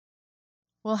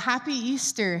Well, happy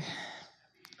Easter.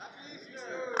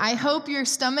 I hope your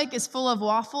stomach is full of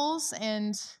waffles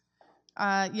and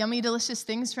yummy, delicious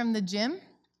things from the gym,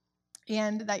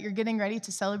 and that you're getting ready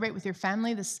to celebrate with your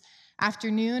family this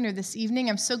afternoon or this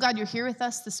evening. I'm so glad you're here with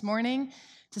us this morning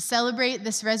to celebrate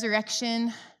this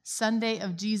Resurrection Sunday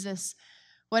of Jesus.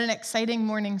 What an exciting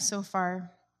morning so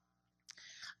far.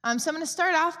 So I'm going to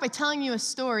start off by telling you a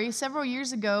story. Several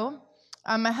years ago,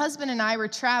 my husband and I were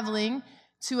traveling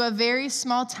to a very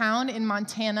small town in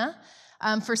Montana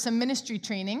for some ministry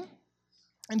training.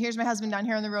 And here's my husband down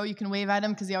here on the row. You can wave at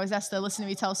him because he always has to listen to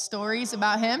me tell stories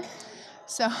about him.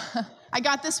 So I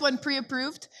got this one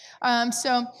pre-approved. Now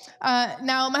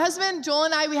my husband, Joel,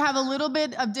 and I, we have a little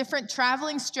bit of different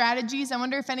traveling strategies. I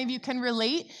wonder if any of you can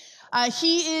relate.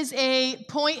 He is a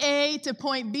point A to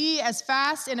point B as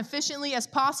fast and efficiently as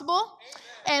possible.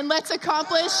 And let's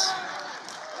accomplish,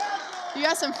 you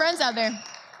got some friends out there.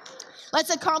 Let's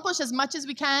accomplish as much as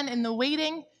we can in the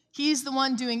waiting. He's the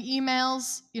one doing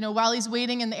emails, while he's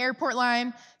waiting in the airport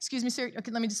line. Excuse me, sir.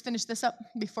 Okay, let me just finish this up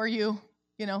before you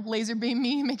laser beam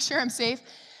me, make sure I'm safe.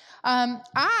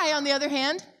 I, on the other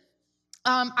hand,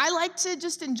 I like to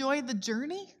just enjoy the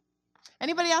journey.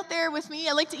 Anybody out there with me?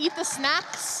 I like to eat the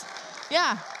snacks.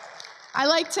 Yeah. I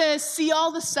like to see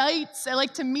all the sights. I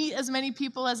like to meet as many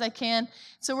people as I can.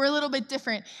 So we're a little bit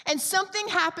different. And something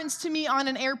happens to me on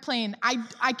an airplane.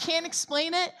 I can't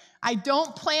explain it. I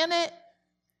don't plan it.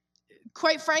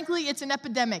 Quite frankly, it's an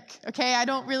epidemic, okay? I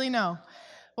don't really know.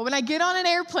 But when I get on an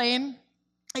airplane,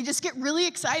 I just get really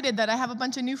excited that I have a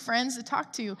bunch of new friends to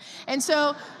talk to. And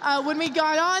so when we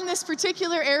got on this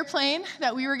particular airplane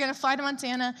that we were going to fly to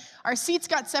Montana, our seats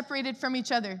got separated from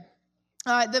each other.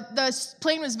 The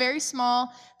plane was very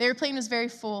small. The airplane was very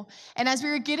full. And as we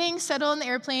were getting settled in the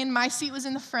airplane, my seat was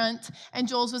in the front and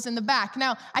Joel's was in the back.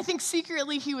 Now, I think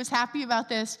secretly he was happy about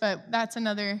this, but that's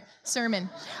another sermon.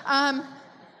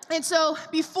 And so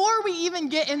before we even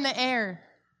get in the air,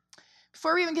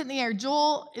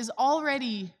 Joel is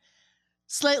already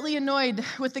slightly annoyed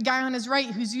with the guy on his right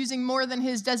who's using more than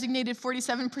his designated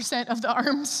 47% of the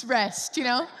arm's rest,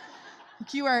 Like,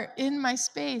 you are in my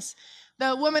space.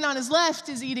 The woman on his left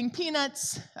is eating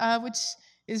peanuts, which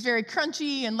is very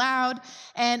crunchy and loud.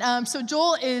 And so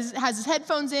Joel has his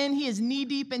headphones in. He is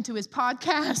knee-deep into his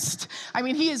podcast. I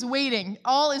mean, he is waiting.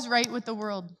 All is right with the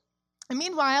world. And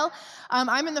meanwhile,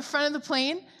 I'm in the front of the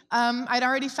plane. I'd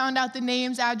already found out the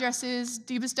names, addresses,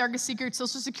 deepest, darkest secrets,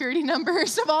 social security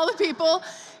numbers of all the people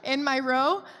in my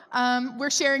row. We're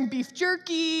sharing beef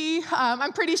jerky.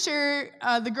 I'm pretty sure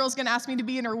the girl's going to ask me to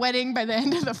be in her wedding by the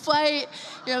end of the flight.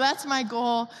 That's my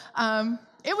goal.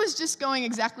 It was just going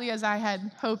exactly as I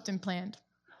had hoped and planned.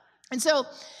 And so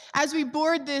as we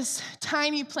board this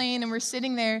tiny plane and we're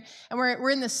sitting there and we're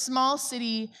in this small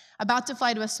city, about to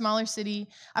fly to a smaller city,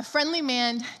 a friendly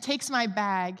man takes my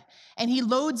bag and he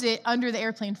loads it under the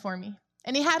airplane for me.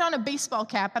 And he had on a baseball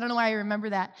cap. I don't know why I remember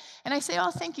that. And I say,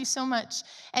 oh, thank you so much.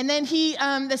 And then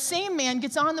the same man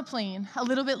gets on the plane a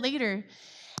little bit later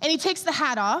and he takes the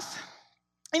hat off.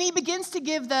 And he begins to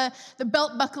give the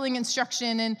belt buckling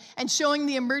instruction and showing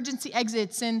the emergency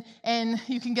exits and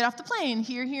you can get off the plane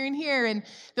here, here, and here, and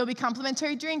there'll be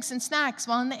complimentary drinks and snacks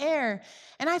while in the air.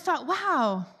 And I thought,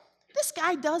 wow, this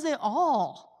guy does it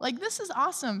all. Like, this is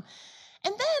awesome.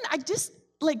 And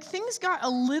then things got a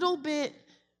little bit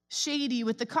shady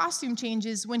with the costume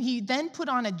changes when he then put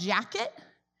on a jacket.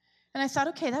 And I thought,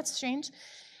 okay, that's strange.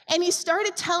 And he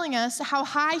started telling us how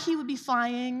high he would be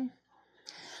flying,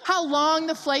 how long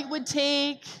the flight would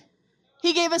take.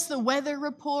 He gave us the weather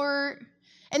report.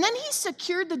 And then he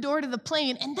secured the door to the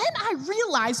plane. And then I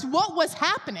realized what was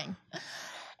happening.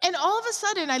 And all of a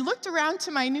sudden, I looked around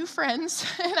to my new friends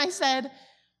and I said,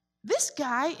 this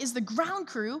guy is the ground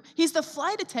crew. He's the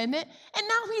flight attendant. And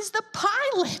now he's the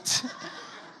pilot.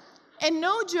 And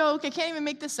no joke, I can't even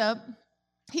make this up.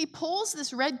 He pulls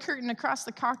this red curtain across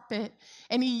the cockpit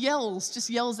and he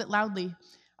just yells it loudly.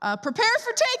 Prepare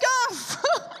for takeoff.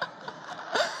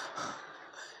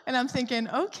 And I'm thinking,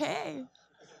 okay.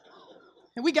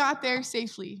 And we got there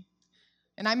safely.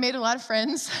 And I made a lot of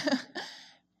friends.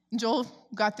 Joel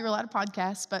got through a lot of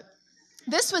podcasts. But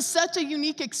this was such a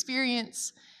unique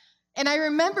experience. And I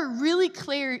remember really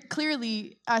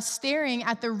clearly staring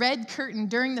at the red curtain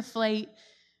during the flight,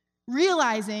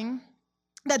 realizing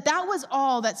that was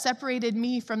all that separated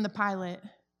me from the pilot.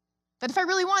 That if I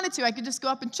really wanted to, I could just go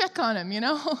up and check on him,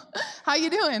 How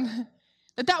you doing?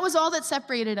 That was all that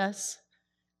separated us.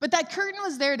 But that curtain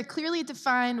was there to clearly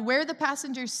define where the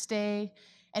passengers stay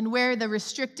and where the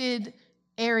restricted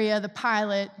area, the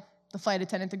pilot, the flight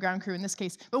attendant, the ground crew in this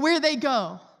case, but where they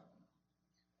go.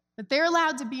 That they're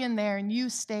allowed to be in there and you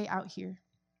stay out here.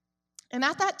 And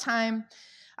at that time,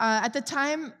 at the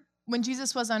time when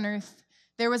Jesus was on earth,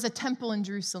 there was a temple in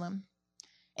Jerusalem.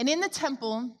 And in the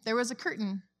temple, there was a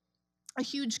curtain, a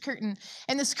huge curtain.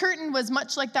 And this curtain was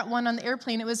much like that one on the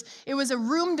airplane. It was a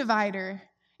room divider.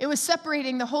 It was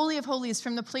separating the Holy of Holies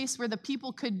from the place where the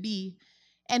people could be.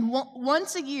 And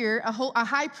once a year, a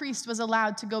high priest was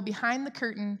allowed to go behind the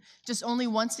curtain just only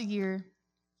once a year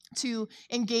to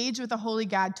engage with a holy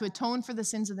God, to atone for the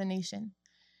sins of the nation.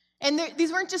 And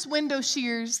these weren't just window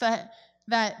shears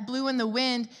that blew in the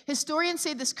wind. Historians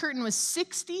say this curtain was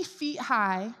 60 feet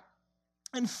high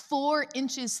and 4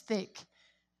 inches thick.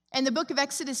 And the book of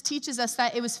Exodus teaches us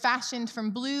that it was fashioned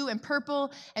from blue and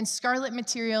purple and scarlet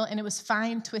material, and it was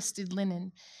fine twisted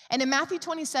linen. And in Matthew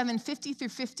 27, 50 through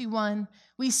 51,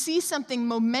 we see something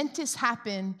momentous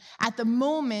happen at the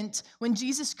moment when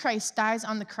Jesus Christ dies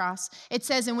on the cross. It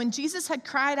says, and when Jesus had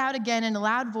cried out again in a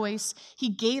loud voice, he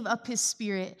gave up his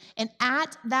spirit. And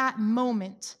at that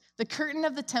moment, the curtain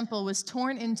of the temple was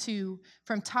torn in two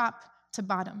from top to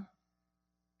bottom.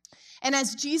 And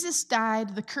as Jesus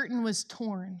died, the curtain was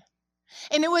torn.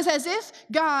 And it was as if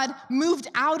God moved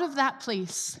out of that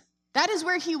place. That is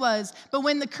where he was. But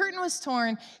when the curtain was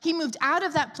torn, he moved out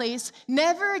of that place,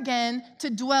 never again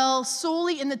to dwell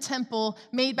solely in the temple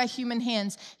made by human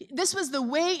hands. This was the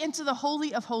way into the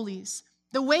Holy of Holies.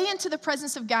 The way into the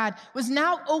presence of God was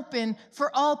now open for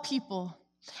all people.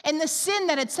 And the sin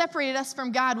that had separated us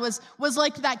from God was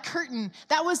like that curtain.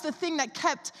 That was the thing that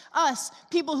kept us,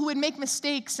 people who would make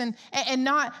mistakes and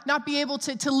not be able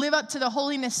to live up to the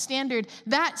holiness standard.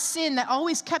 That sin that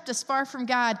always kept us far from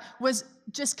God was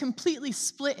just completely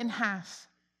split in half.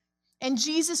 And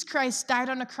Jesus Christ died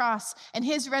on a cross, and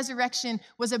his resurrection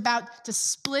was about to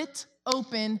split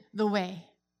open the way.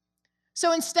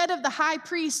 So instead of the high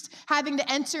priest having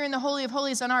to enter in the Holy of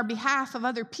Holies on our behalf of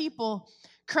other people,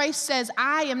 Christ says,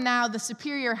 I am now the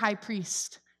superior high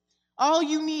priest. All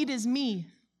you need is me.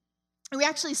 And we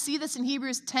actually see this in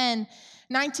Hebrews 10,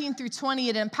 19 through 20.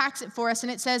 It unpacks it for us,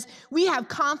 and it says, we have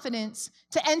confidence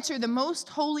to enter the most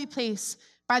holy place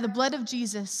by the blood of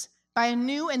Jesus, by a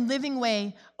new and living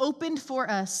way opened for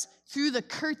us through the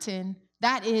curtain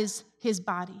that is his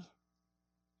body.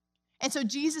 And so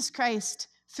Jesus Christ,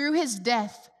 through his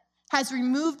death, has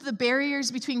removed the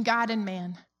barriers between God and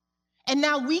man. And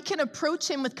now we can approach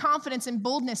him with confidence and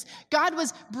boldness. God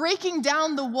was breaking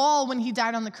down the wall when he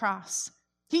died on the cross.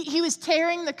 He was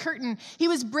tearing the curtain. He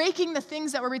was breaking the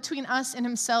things that were between us and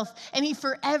himself. And he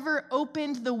forever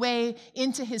opened the way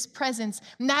into his presence.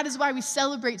 And that is why we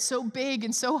celebrate so big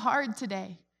and so hard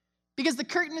today. Because the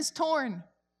curtain is torn.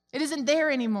 It isn't there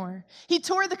anymore. He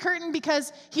tore the curtain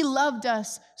because he loved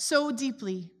us so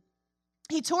deeply.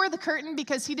 He tore the curtain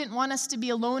because he didn't want us to be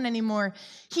alone anymore.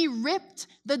 He ripped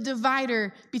the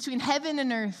divider between heaven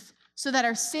and earth so that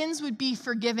our sins would be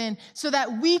forgiven, so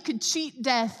that we could cheat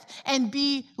death and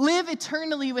live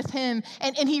eternally with him.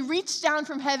 And he reached down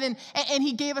from heaven and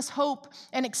he gave us hope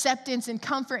and acceptance and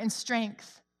comfort and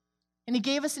strength. And he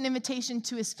gave us an invitation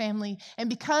to his family. And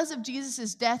because of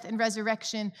Jesus' death and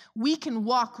resurrection, we can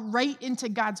walk right into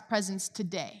God's presence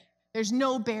today. There's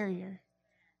no barrier.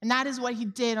 And that is what he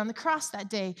did on the cross that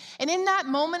day. And in that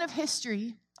moment of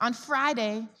history, on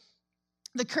Friday,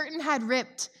 the curtain had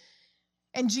ripped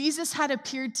and Jesus had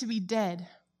appeared to be dead.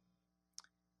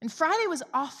 And Friday was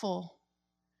awful.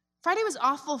 Friday was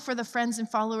awful for the friends and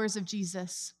followers of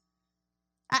Jesus.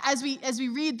 As we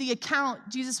read the account,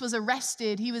 Jesus was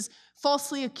arrested. He was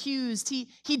falsely accused.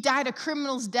 He died a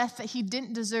criminal's death that he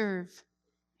didn't deserve.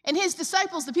 And his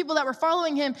disciples, the people that were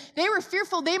following him, they were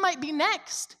fearful they might be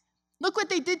next. Look what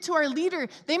they did to our leader.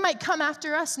 They might come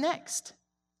after us next.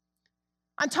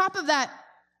 On top of that,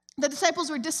 the disciples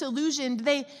were disillusioned.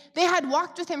 They had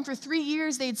walked with him for 3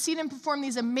 years. They had seen him perform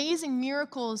these amazing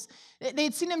miracles. They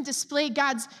had seen him display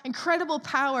God's incredible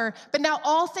power. But now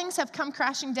all things have come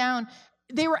crashing down.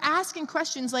 They were asking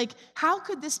questions like, how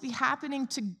could this be happening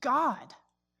to God?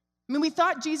 I mean, we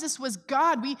thought Jesus was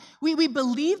God. We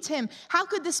believed him. How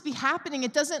could this be happening?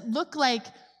 It doesn't look like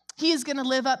he is going to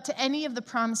live up to any of the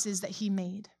promises that he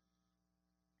made.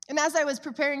 And as I was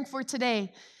preparing for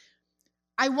today,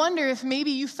 I wonder if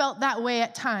maybe you felt that way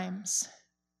at times.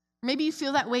 Maybe you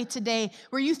feel that way today,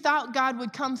 where you thought God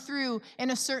would come through in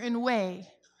a certain way.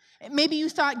 Maybe you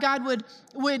thought God would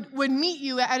meet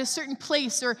you at a certain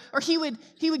place, or he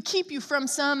would keep you from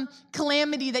some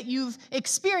calamity that you've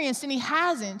experienced, and he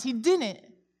hasn't. He didn't.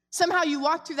 Somehow you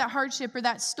walked through that hardship or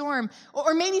that storm,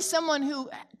 or maybe someone who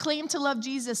claimed to love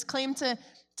Jesus, claimed to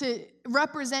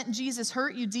represent Jesus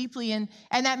hurt you deeply, and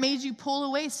that made you pull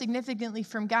away significantly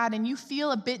from God, and you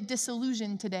feel a bit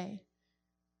disillusioned today.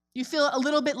 You feel a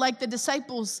little bit like the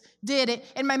disciples did.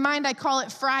 In my mind, I call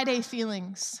it Friday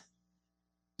feelings.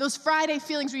 Those Friday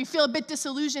feelings where you feel a bit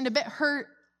disillusioned, a bit hurt,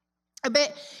 a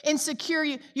bit insecure.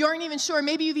 You aren't even sure.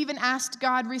 Maybe you've even asked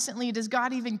God recently, does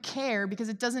God even care? Because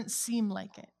it doesn't seem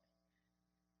like it.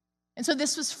 And so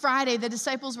this was Friday. The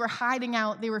disciples were hiding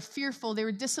out. They were fearful. They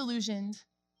were disillusioned.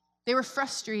 They were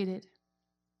frustrated.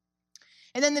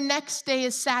 And then the next day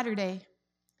is Saturday.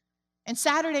 And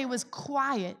Saturday was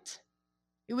quiet.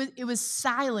 It was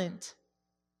silent.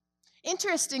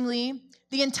 Interestingly,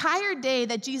 the entire day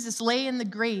that Jesus lay in the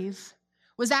grave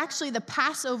was actually the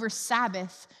Passover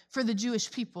Sabbath for the Jewish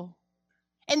people.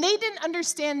 And they didn't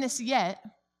understand this yet,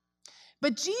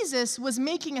 but Jesus was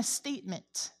making a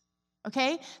statement,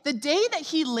 okay? The day that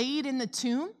he laid in the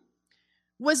tomb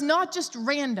was not just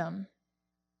random.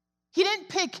 He didn't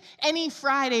pick any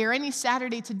Friday or any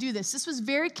Saturday to do this. This was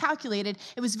very calculated.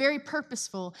 It was very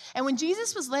purposeful. And when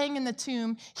Jesus was laying in the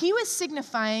tomb, he was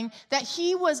signifying that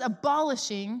he was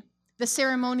abolishing the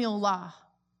ceremonial law.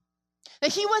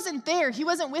 That he wasn't there. He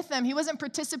wasn't with them. He wasn't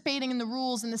participating in the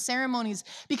rules and the ceremonies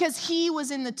because he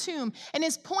was in the tomb. And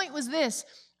his point was this: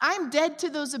 I'm dead to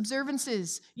those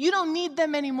observances. You don't need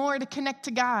them anymore to connect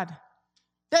to God.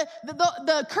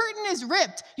 The curtain is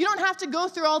ripped. You don't have to go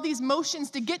through all these motions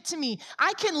to get to me.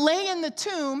 I can lay in the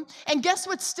tomb, and guess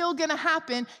what's still going to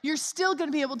happen? You're still going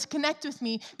to be able to connect with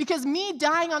me because me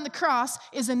dying on the cross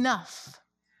is enough.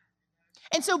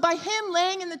 And so by him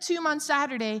laying in the tomb on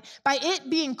Saturday, by it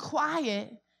being quiet,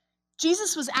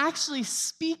 Jesus was actually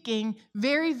speaking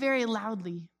very, very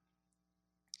loudly.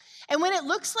 And when it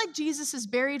looks like Jesus is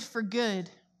buried for good,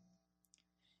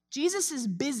 Jesus is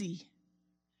busy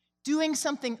doing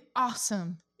something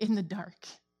awesome in the dark.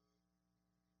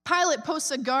 Pilate posts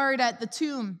a guard at the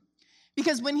tomb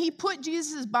because when he put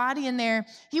Jesus' body in there,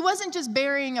 he wasn't just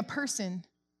burying a person.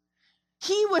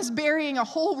 He was burying a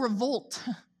whole revolt.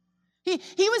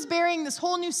 He was burying this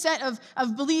whole new set of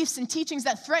beliefs and teachings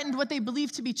that threatened what they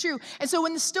believed to be true. And so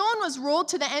when the stone was rolled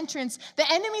to the entrance,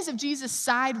 the enemies of Jesus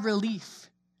sighed relief.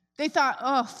 They thought,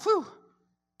 oh, phew,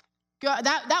 God,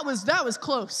 that was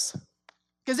close.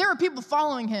 Because there were people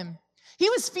following him. He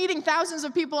was feeding thousands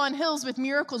of people on hills with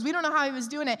miracles. We don't know how he was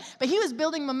doing it, but he was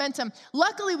building momentum.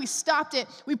 Luckily, we stopped it.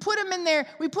 We put him in there.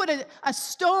 We put a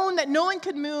stone that no one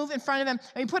could move in front of him,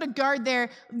 and we put a guard there.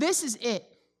 This is it.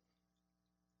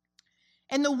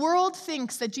 And the world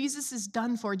thinks that Jesus is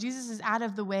done for. Jesus is out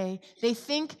of the way. They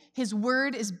think his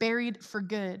word is buried for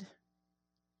good.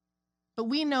 But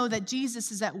we know that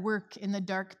Jesus is at work in the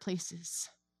dark places.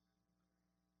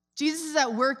 Jesus is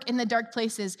at work in the dark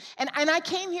places. And I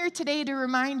came here today to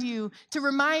remind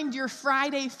your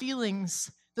Friday feelings,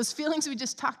 those feelings we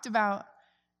just talked about,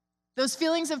 those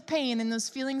feelings of pain and those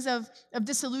feelings of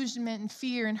disillusionment and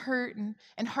fear and hurt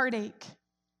and heartache,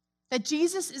 that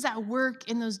Jesus is at work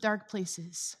in those dark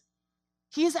places.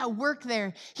 He is at work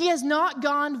there. He has not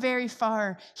gone very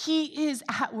far. He is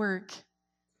at work.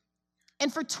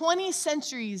 And for 20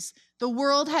 centuries, the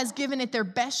world has given it their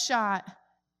best shot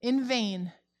in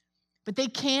vain. But they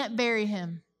can't bury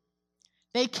him.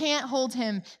 They can't hold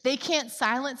him. They can't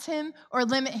silence him or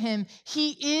limit him.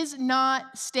 He is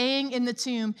not staying in the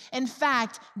tomb. In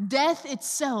fact, death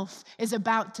itself is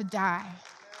about to die.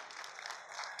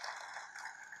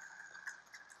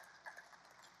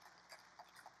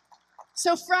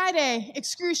 So Friday,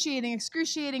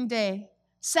 excruciating day.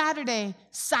 Saturday,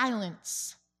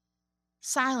 silence.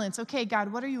 Silence. Okay,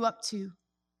 God, what are you up to?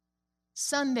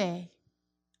 Sunday,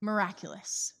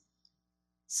 miraculous.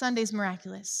 Sunday's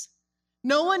miraculous.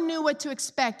 No one knew what to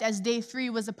expect as day 3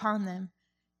 was upon them.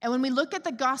 And when we look at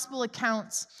the gospel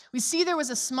accounts, we see there was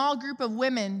a small group of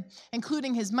women,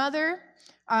 including his mother,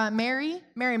 Mary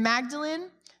Magdalene.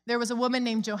 There was a woman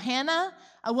named Johanna,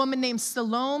 a woman named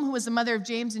Salome, who was the mother of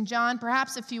James and John,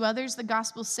 perhaps a few others, the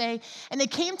Gospels say. And they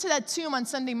came to that tomb on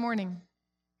Sunday morning.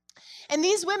 And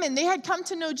these women, they had come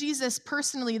to know Jesus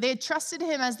personally. They had trusted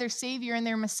him as their Savior and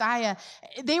their Messiah.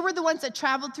 They were the ones that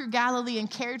traveled through Galilee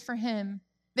and cared for him.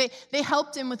 They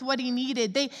helped him with what he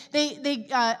needed. They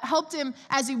helped him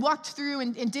as he walked through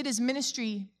and did his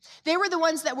ministry. They were the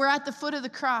ones that were at the foot of the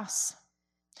cross.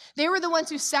 They were the ones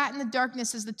who sat in the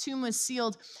darkness as the tomb was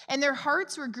sealed, and their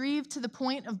hearts were grieved to the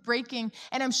point of breaking.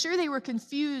 And I'm sure they were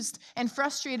confused and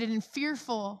frustrated and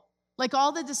fearful, like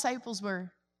all the disciples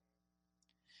were.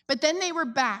 But then they were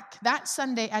back that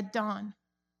Sunday at dawn.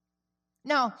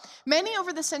 Now, many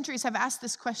over the centuries have asked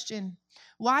this question: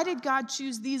 why did God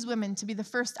choose these women to be the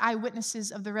first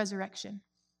eyewitnesses of the resurrection?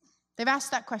 They've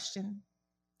asked that question.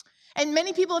 And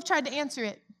many people have tried to answer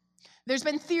it. There's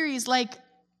been theories like,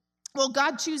 well,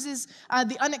 God chooses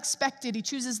the unexpected. He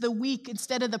chooses the weak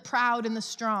instead of the proud and the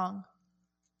strong.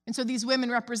 And so these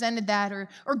women represented that.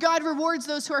 Or God rewards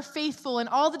those who are faithful, and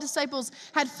all the disciples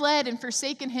had fled and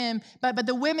forsaken him, but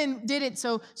the women didn't,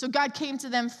 so God came to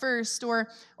them first. Or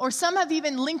some have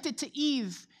even linked it to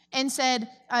Eve and said,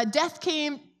 death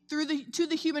came to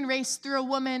the human race through a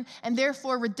woman, and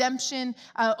therefore redemption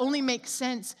only makes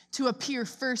sense to appear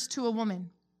first to a woman.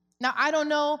 Now, I don't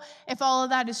know if all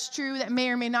of that is true. That may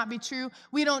or may not be true.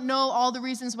 We don't know all the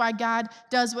reasons why God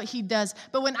does what he does.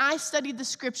 But when I studied the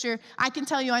scripture, I can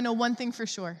tell you I know one thing for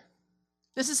sure.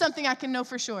 This is something I can know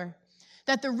for sure.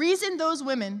 That the reason those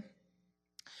women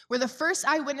were the first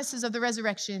eyewitnesses of the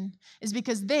resurrection is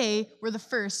because they were the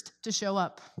first to show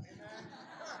up.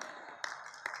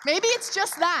 Maybe it's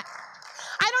just that.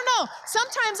 I don't know.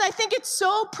 Sometimes I think it's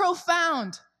so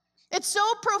profound. It's so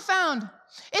profound.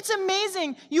 It's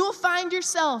amazing. You will find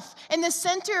yourself in the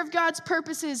center of God's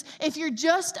purposes if you're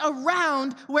just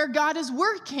around where God is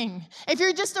working, if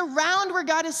you're just around where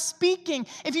God is speaking,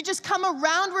 if you just come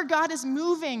around where God is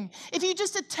moving, if you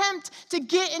just attempt to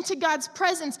get into God's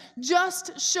presence,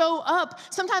 just show up.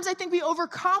 Sometimes I think we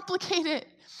overcomplicate it.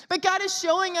 But God is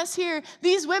showing us here,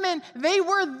 these women, they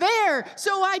were there,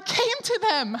 so I came to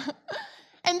them.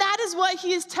 And that is what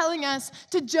he is telling us,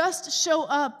 to just show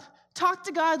up. Talk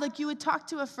to God like you would talk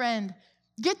to a friend.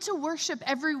 Get to worship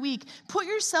every week. Put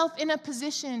yourself in a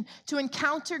position to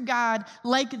encounter God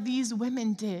like these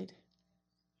women did.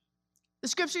 The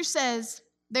scripture says,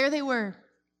 there they were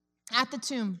at the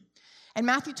tomb. And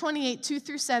Matthew 28,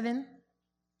 2-7,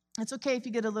 it's okay if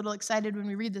you get a little excited when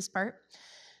we read this part.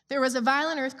 There was a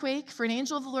violent earthquake, for an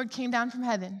angel of the Lord came down from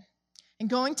heaven, and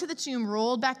going to the tomb,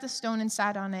 rolled back the stone and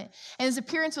sat on it. And his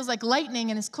appearance was like lightning,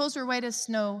 and his clothes were white as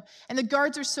snow. And the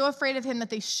guards were so afraid of him that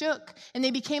they shook, and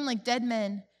they became like dead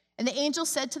men. And the angel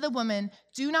said to the woman,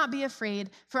 do not be afraid,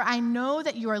 for I know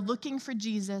that you are looking for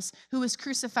Jesus, who was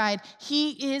crucified.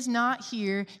 He is not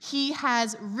here. He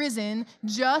has risen,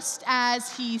 just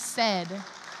as he said.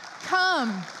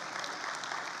 Come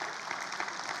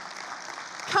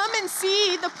and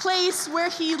see the place where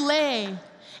he lay.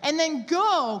 And then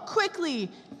go quickly,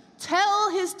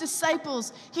 tell his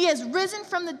disciples, he has risen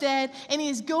from the dead, and he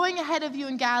is going ahead of you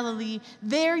in Galilee.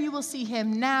 There you will see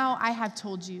him. Now I have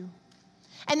told you.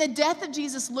 And the death of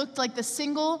Jesus looked like the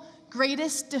single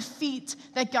greatest defeat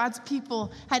that God's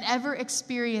people had ever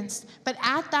experienced. But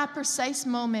at that precise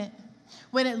moment,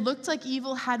 when it looked like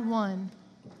evil had won,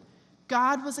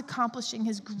 God was accomplishing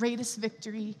his greatest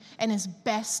victory and his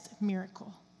best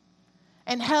miracle.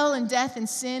 And hell and death and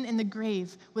sin and the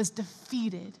grave was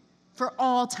defeated for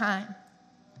all time.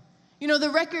 You know,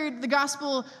 the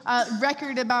gospel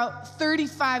record about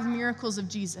 35 miracles of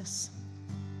Jesus.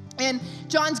 And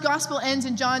John's gospel ends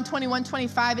in John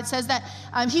 21:25. It says that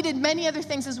he did many other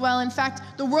things as well. In fact,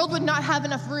 the world would not have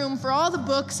enough room for all the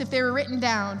books if they were written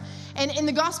down. And in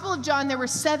the Gospel of John, there were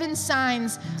 7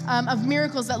 signs of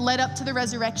miracles that led up to the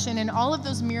resurrection. And all of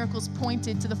those miracles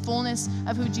pointed to the fullness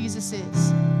of who Jesus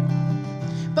is.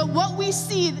 But what we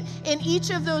see in each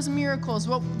of those miracles,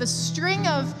 the string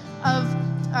of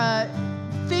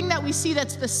thing that we see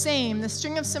that's the same, the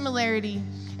string of similarity,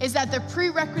 is that the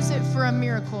prerequisite for a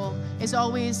miracle is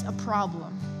always a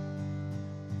problem.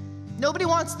 Nobody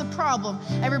wants the problem.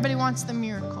 Everybody wants the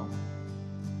miracle.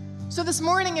 So this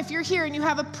morning, if you're here and you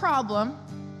have a problem,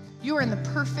 you are in the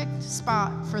perfect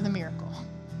spot for the miracle,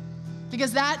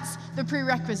 because that's the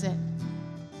prerequisite.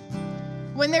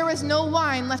 When there was no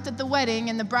wine left at the wedding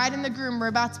and the bride and the groom were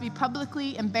about to be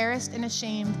publicly embarrassed and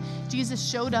ashamed, Jesus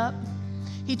showed up.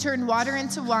 He turned water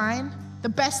into wine, the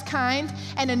best kind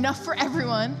and enough for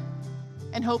everyone,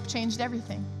 and hope changed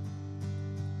everything.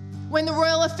 When the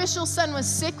royal official's son was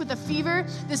sick with a fever,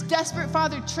 this desperate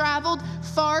father traveled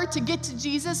far to get to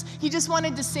Jesus. He just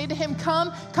wanted to say to him,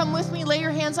 come with me, lay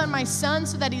your hands on my son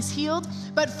so that he's healed.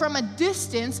 But from a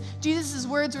distance, Jesus'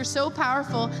 words were so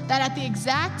powerful that at the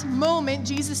exact moment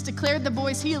Jesus declared the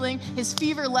boy's healing, his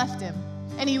fever left him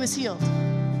and he was healed.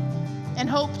 And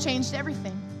hope changed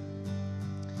everything.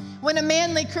 When a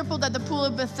man lay crippled at the pool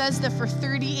of Bethesda for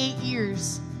 38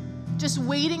 years, just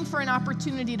waiting for an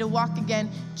opportunity to walk again,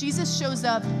 Jesus shows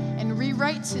up and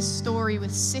rewrites his story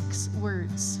with 6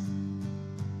 words.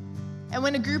 And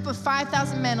when a group of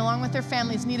 5,000 men, along with their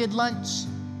families, needed lunch,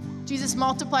 Jesus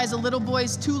multiplies a little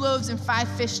boy's 2 loaves and 5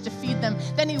 fish to feed them.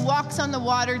 Then he walks on the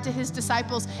water to his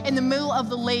disciples in the middle of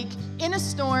the lake in a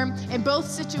storm. In both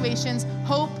situations,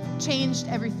 hope changed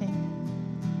everything.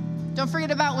 Don't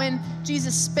forget about when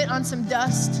Jesus spit on some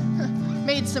dust,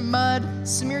 made some mud,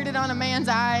 smeared it on a man's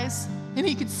eyes, and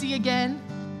he could see again.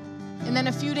 And then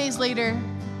a few days later,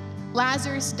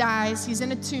 Lazarus dies. He's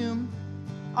in a tomb.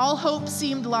 All hope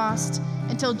seemed lost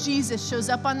until Jesus shows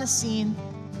up on the scene,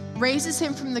 raises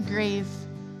him from the grave,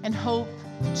 And hope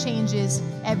changes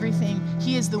everything.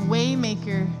 He is the way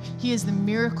maker. He is the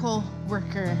miracle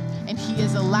worker. And he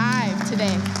is alive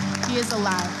today. He is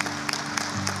alive.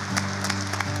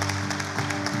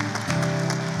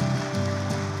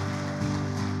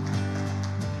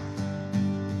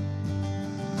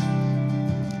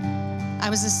 I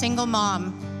was a single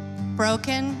mom,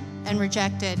 broken and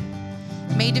rejected,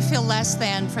 made to feel less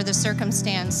than for the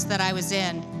circumstance that I was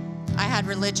in. I had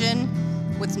religion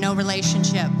with no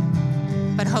relationship,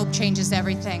 but hope changes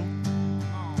everything.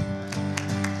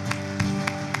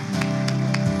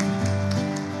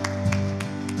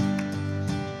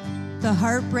 The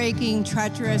heartbreaking,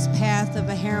 treacherous path of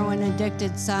a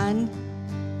heroin-addicted son,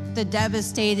 the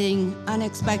devastating,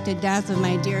 unexpected death of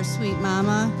my dear sweet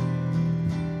mama,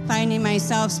 finding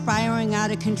myself spiraling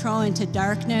out of control into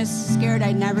darkness, scared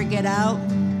I'd never get out,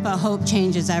 but hope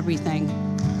changes everything.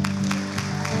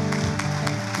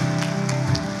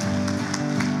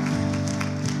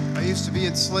 I used to be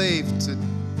enslaved to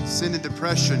sin and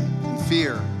depression and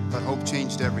fear, but hope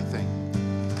changed everything.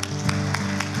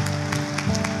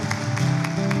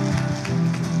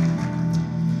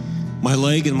 My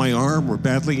leg and my arm were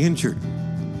badly injured.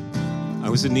 I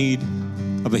was in need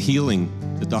of a healing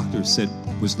the doctors said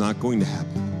was not going to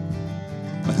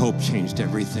happen, but hope changed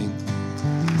everything.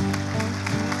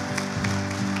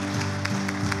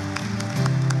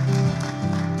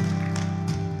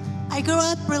 I grew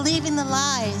up believing the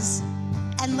lies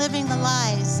and living the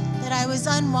lies that I was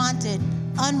unwanted,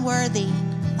 unworthy,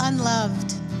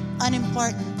 unloved,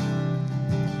 unimportant.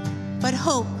 But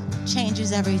hope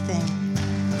changes everything.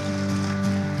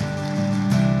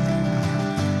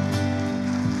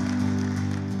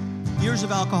 Years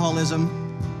of alcoholism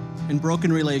and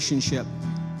broken relationship,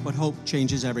 but hope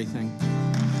changes everything.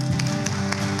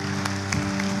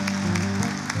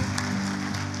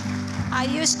 I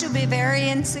used to be very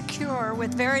insecure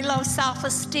with very low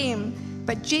self-esteem,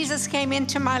 but Jesus came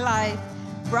into my life,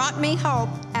 brought me hope,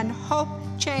 and hope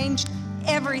changed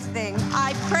everything.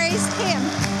 I praise Him.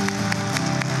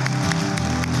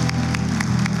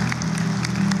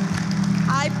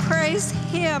 I praise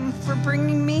Him for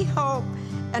bringing me hope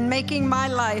and making my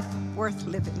life worth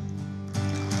living.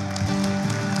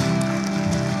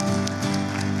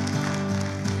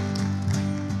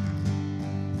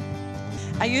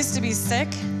 I used to be sick,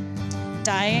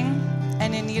 dying,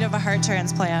 and in need of a heart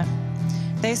transplant.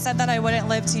 They said that I wouldn't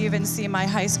live to even see my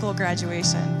high school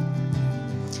graduation,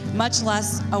 much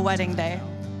less a wedding day.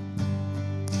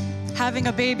 Having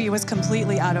a baby was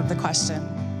completely out of the question.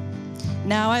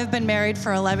 Now I've been married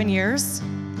for 11 years,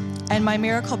 and my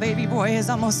miracle baby boy is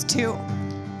almost 2.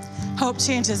 Hope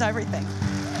changes everything.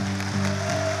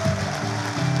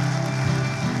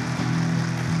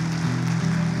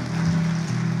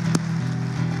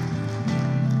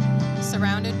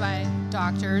 Surrounded by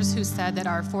doctors who said that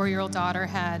our 4-year-old daughter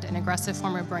had an aggressive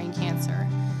form of brain cancer,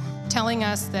 telling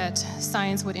us that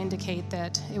science would indicate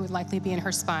that it would likely be in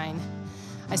her spine.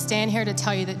 I stand here to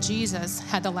tell you that Jesus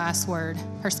had the last word.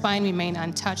 Her spine remained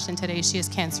untouched, and today she is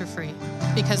cancer-free,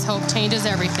 because hope changes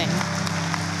everything.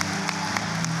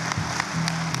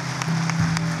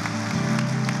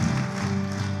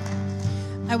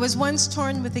 I was once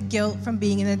torn with the guilt from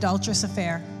being in an adulterous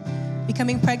affair,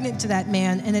 becoming pregnant to that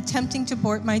man and attempting to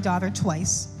abort my daughter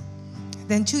twice.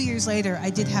 Then 2 years later, I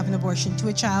did have an abortion to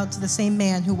a child to the same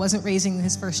man who wasn't raising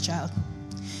his first child.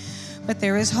 But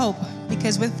there is hope,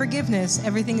 because with forgiveness,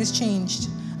 everything has changed.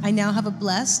 I now have a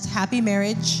blessed, happy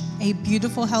marriage, a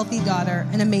beautiful, healthy daughter,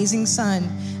 an amazing son,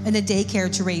 and a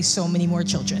daycare to raise so many more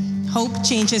children. Hope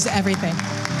changes everything.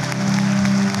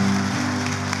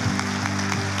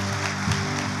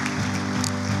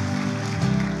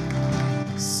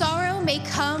 Sorrow may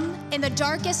come in the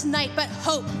darkest night, but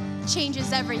hope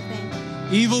changes everything.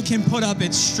 Evil can put up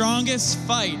its strongest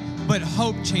fight, but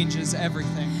hope changes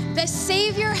everything. The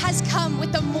Savior has come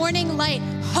with the morning light.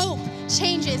 Hope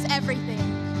changes everything.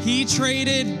 He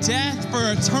traded death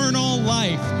for eternal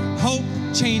life. Hope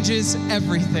changes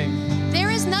everything. There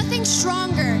is nothing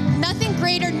stronger, nothing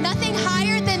greater, nothing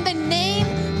higher than the name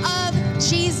of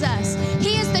Jesus.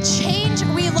 He is the change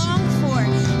we long for.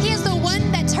 He is the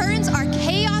one that turns our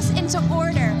chaos into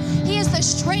order. He is the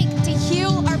strength to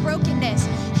heal our brokenness.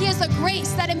 He is the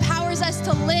grace that empowers us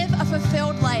to live a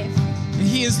fulfilled life.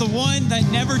 He is the one that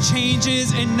never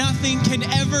changes, and nothing can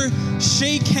ever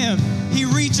shake him. He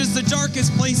reaches the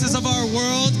darkest places of our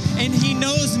world, and he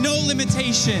knows no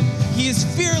limitation. He is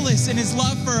fearless, and his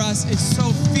love for us is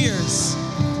so fierce.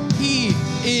 He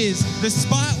is the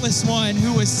spotless one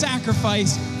who was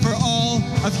sacrificed for all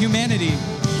of humanity.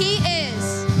 He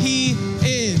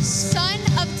is Son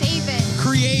of David,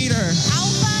 Creator,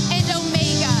 Alpha and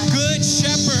Omega, Good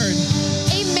Shepherd,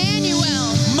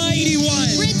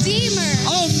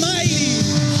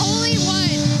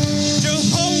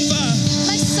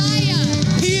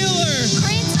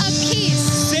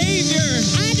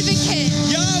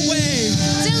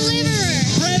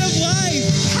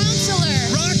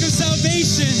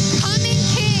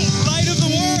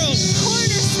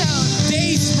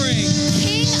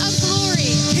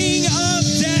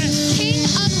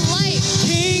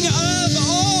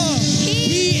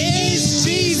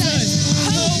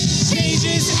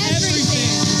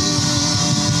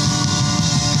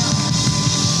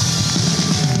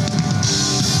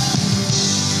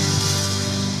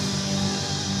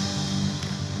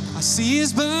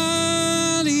 his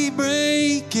body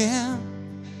breaking.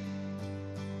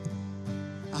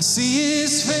 I see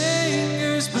his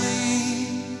fingers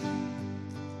bleed.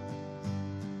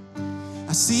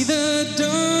 I see the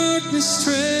darkness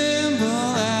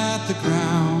tremble at the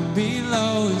ground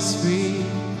below his feet.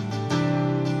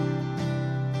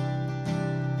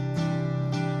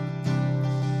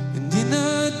 And in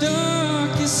the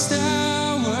darkest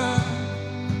hour,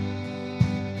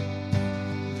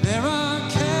 there on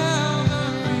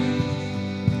Calvary,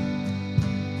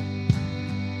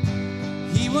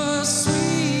 he was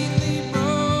sweetly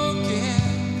broken,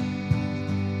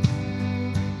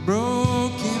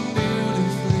 broken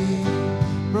beautifully,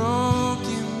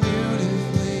 broken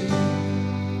beautifully.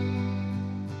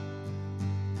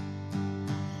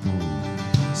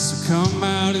 So come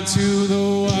out into the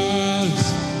waters,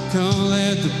 come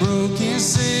let the broken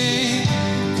sing.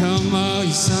 Come all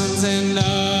you sons and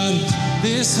daughters,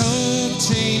 this hope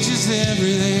changes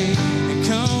everything. And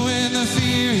come when the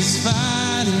fear is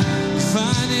fighting, you're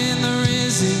finding the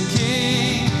risen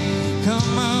King.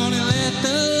 Come on and let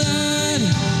the light,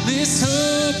 this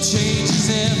hope changes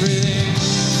everything.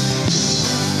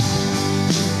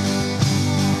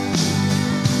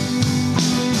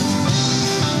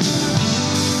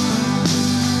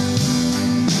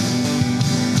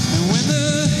 And when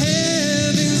the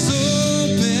heavens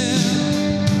open,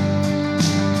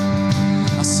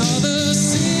 I saw the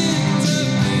sins of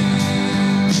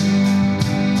men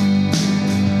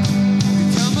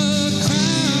become a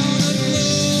crown of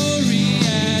glory.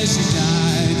 As you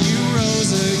died, you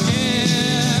rose again.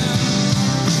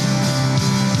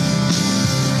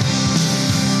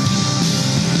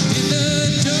 In the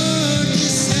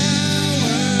darkest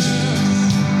hour,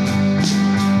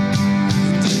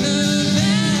 and in the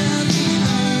valley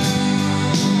low,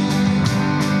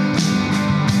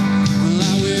 well,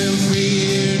 I will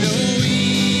fear no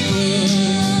evil,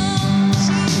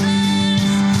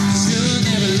 'cause you'll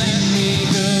never let me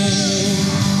go.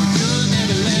 You'll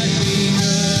never let me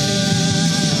go.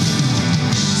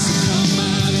 So come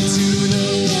out into the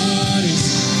waters,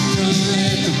 come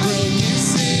let the broken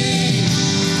sing.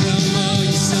 Come all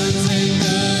you sons and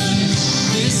daughters,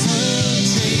 this hope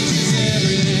changes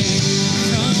everything.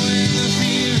 Come when the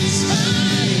fear is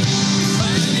fighting,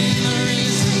 finding the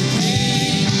risen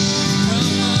King.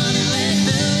 Come on and let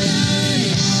the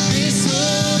light, this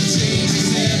hope changes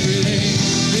everything.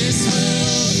 This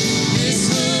hope, this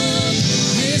hope,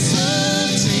 this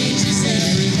hope changes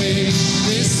everything.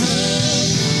 This hope,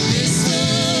 this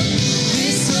hope,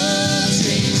 this hope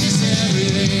changes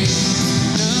everything.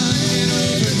 None can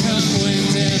overcome when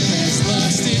death has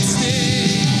lost its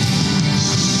sting.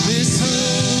 This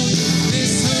hope,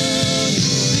 this hope,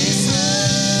 this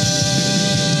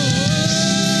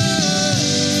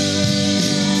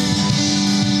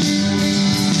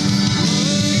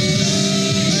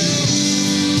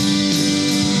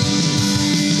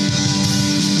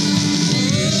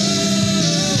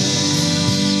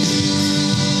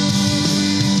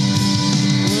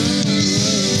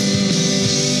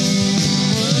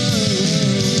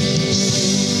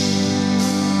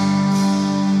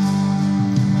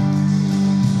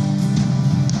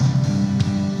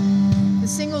The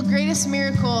single greatest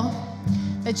miracle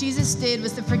that Jesus did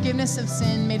was the forgiveness of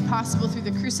sin made possible through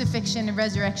the crucifixion and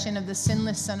resurrection of the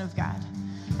sinless Son of God.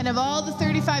 And of all the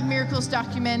 35 miracles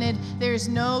documented, there is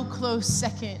no close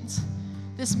second.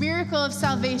 This miracle of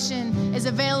salvation is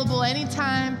available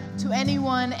anytime to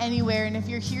anyone, anywhere. And if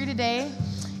you're here today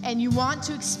and you want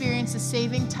to experience the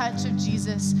saving touch of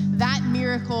Jesus, that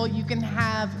miracle you can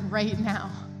have right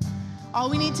now. All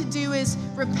we need to do is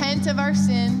repent of our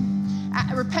sin,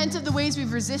 repent of the ways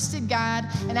we've resisted God,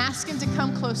 and ask Him to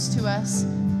come close to us.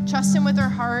 Trust Him with our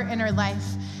heart and our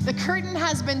life. The curtain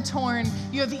has been torn.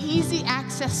 You have easy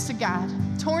access to God,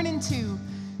 torn in two,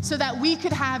 so that we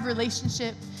could have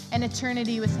relationship and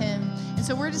eternity with Him. And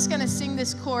so we're just going to sing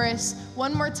this chorus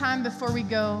one more time before we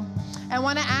go. I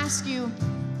want to ask you,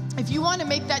 if you want to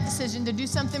make that decision to do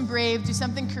something brave, do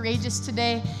something courageous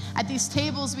today, at these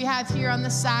tables we have here on the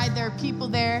side, there are people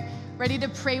there ready to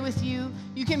pray with you.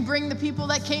 You can bring the people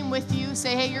that came with you.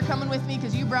 Say, hey, you're coming with me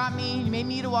because you brought me. You made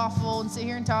me eat a waffle and sit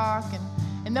here and talk,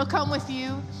 and they'll come with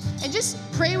you. And just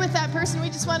pray with that person. We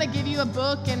just want to give you a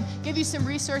book and give you some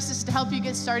resources to help you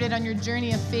get started on your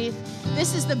journey of faith.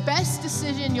 This is the best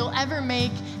decision you'll ever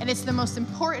make, and it's the most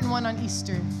important one on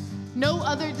Easter. No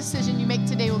other decision you make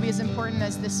today will be as important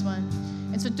as this one.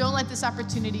 And so don't let this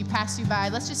opportunity pass you by.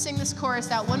 Let's just sing this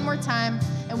chorus out one more time.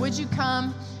 And would you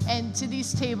come and to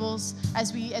these tables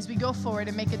as we go forward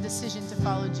and make a decision to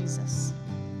follow Jesus?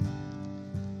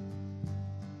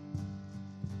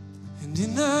 And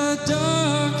in the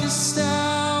darkest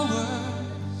hour,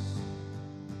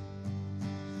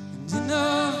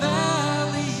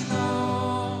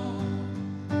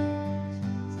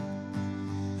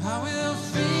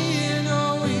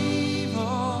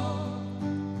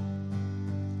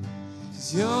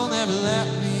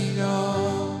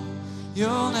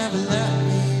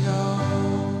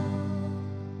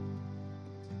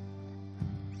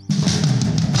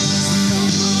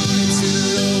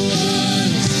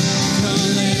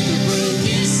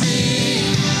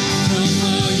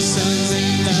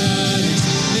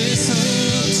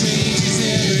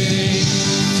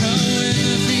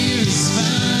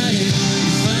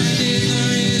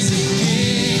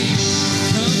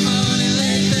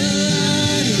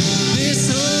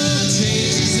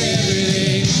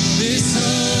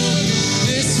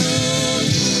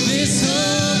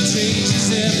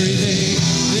 changes everything.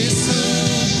 This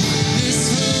hope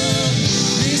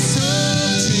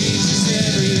changes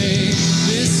everything.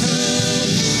 This hope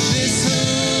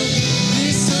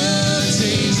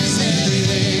changes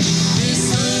everything.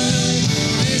 This hope.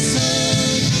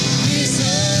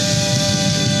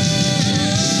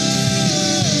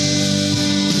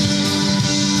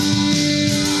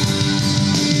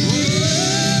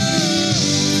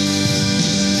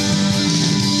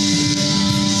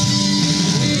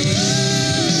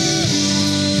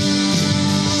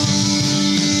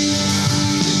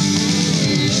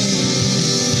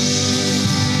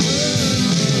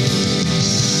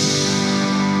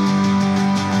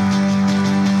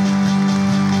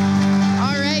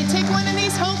 All right, take one of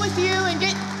these home with you and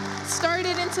get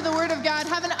started into the Word of God.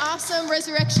 Have an awesome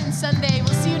Resurrection Sunday.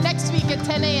 We'll see you next week at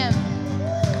 10 a.m.